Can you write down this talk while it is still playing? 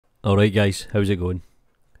Alright guys, how's it going?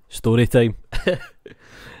 Story time.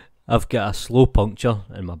 I've got a slow puncture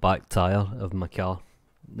in my back tyre of my car.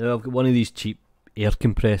 Now I've got one of these cheap air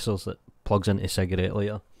compressors that plugs into a cigarette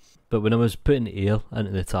lighter. But when I was putting air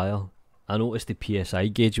into the tyre, I noticed the PSI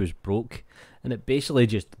gauge was broke and it basically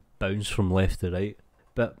just bounced from left to right.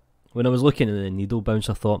 But when I was looking at the needle bounce,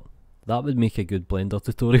 I thought that would make a good Blender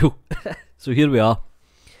tutorial. So here we are.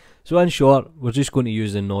 So in short, we're just going to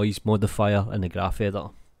use the noise modifier in the graph editor.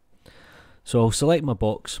 So I'll select my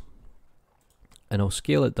box and I'll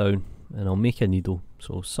scale it down and I'll make a needle,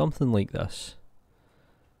 so something like this.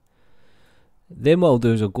 Then what I'll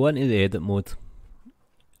do is I'll go into the edit mode,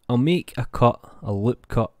 I'll make a loop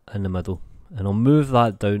cut in the middle, and I'll move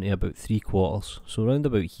that down to about 3/4, so around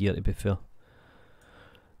about here to be fair.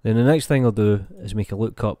 Then the next thing I'll do is make a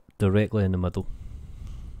loop cut directly in the middle.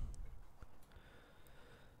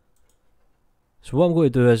 So what I'm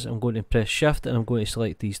going to do is I'm going to press shift and I'm going to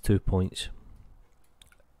select these 2 points.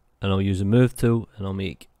 And I'll use the move tool and I'll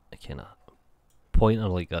make a kind of pointer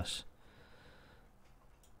like this.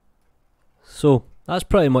 So that's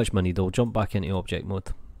pretty much my needle. I'll jump back into object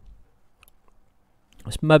mode.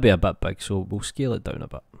 It's maybe a bit big, so we'll scale it down a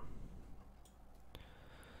bit.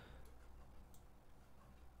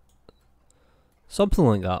 Something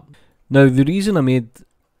like that. Now the reason I made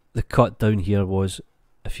the cut down here was,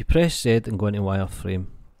 if you press Z and go into wireframe,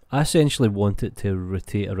 I essentially want it to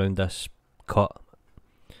rotate around this cut.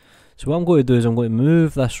 So what I'm going to do is I'm going to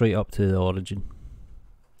move this right up to the origin.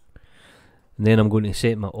 And then I'm going to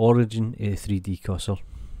set my origin to 3D cursor.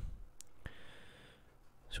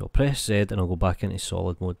 So I'll press Z and I'll go back into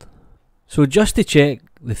solid mode. So just to check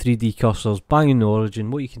the 3D cursors bang in the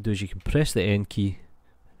origin, what you can do is you can press the N key,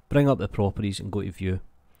 bring up the properties and go to view.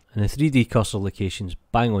 And the 3D cursor location's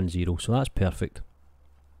bang on 0, so that's perfect.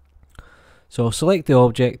 So I'll select the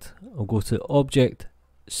object, I'll go to Object,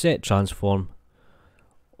 Set Transform,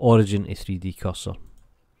 Origin to 3D Cursor.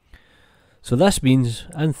 So this means,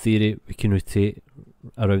 in theory, we can rotate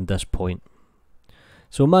around this point.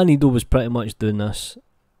 So my needle was pretty much doing this.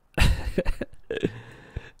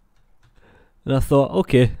 And I thought,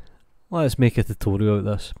 okay, let's make a tutorial out of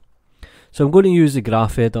this. So I'm going to use the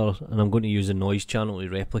graph editor and I'm going to use the noise channel to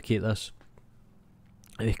replicate this.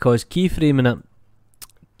 Because keyframing it,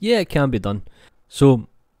 yeah, it can be done. So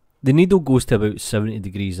the needle goes to about 70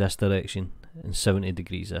 degrees this direction and 70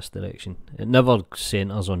 degrees this direction. It never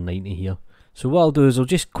centres on 90 here. So what I'll do is I'll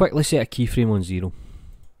just quickly set a keyframe on 0.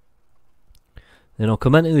 Then I'll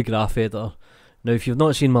come into the graph editor. Now if you've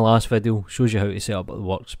not seen my last video, shows you how to set up the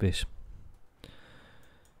workspace.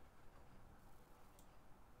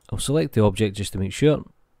 I'll select the object just to make sure.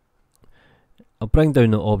 I'll bring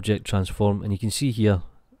down the object transform and you can see here,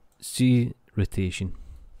 see rotation.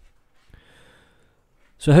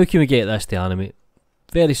 So how can we get this to animate?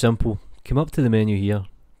 Very simple. Come up to the menu here,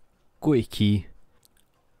 go to key,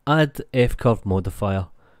 add F-curve modifier,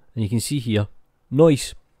 and you can see here,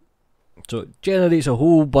 noise. So it generates a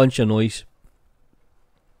whole bunch of noise.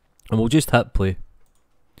 And we'll just hit play.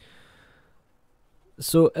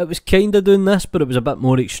 So it was kinda doing this, but it was a bit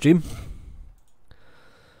more extreme.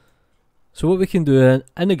 So what we can do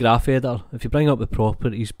in the graph editor, if you bring up the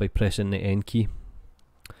properties by pressing the N key,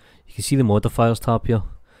 you can see the modifiers tab here.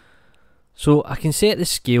 So I can set the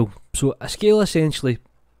scale. So a scale essentially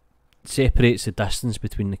separates the distance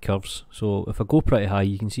between the curves. So if I go pretty high,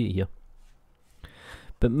 you can see it here.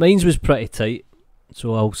 But mine's was pretty tight,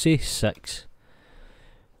 so I'll say 6.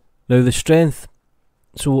 Now the strength,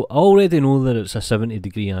 so I already know that it's a 70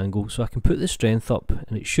 degree angle, so I can put the strength up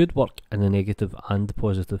and it should work in the negative and the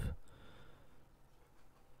positive.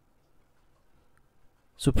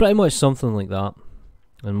 So pretty much something like that,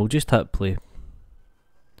 and we'll just hit play.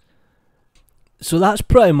 So that's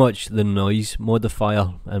pretty much the noise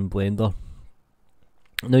modifier in Blender.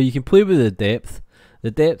 Now you can play with the depth. The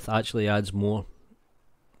depth actually adds more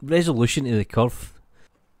resolution to the curve,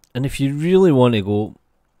 and if you really want to go,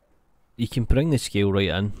 you can bring the scale right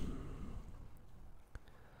in.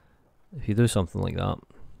 If you do something like that,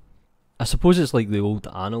 I suppose it's like the old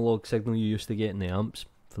analog signal you used to get in the amps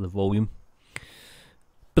for the volume.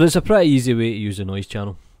 But it's a pretty easy way to use the noise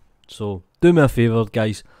channel. So do me a favour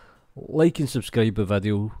guys, like and subscribe the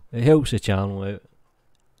video, it helps the channel out.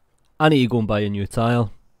 I need to go and buy a new tyre.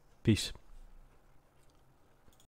 Peace.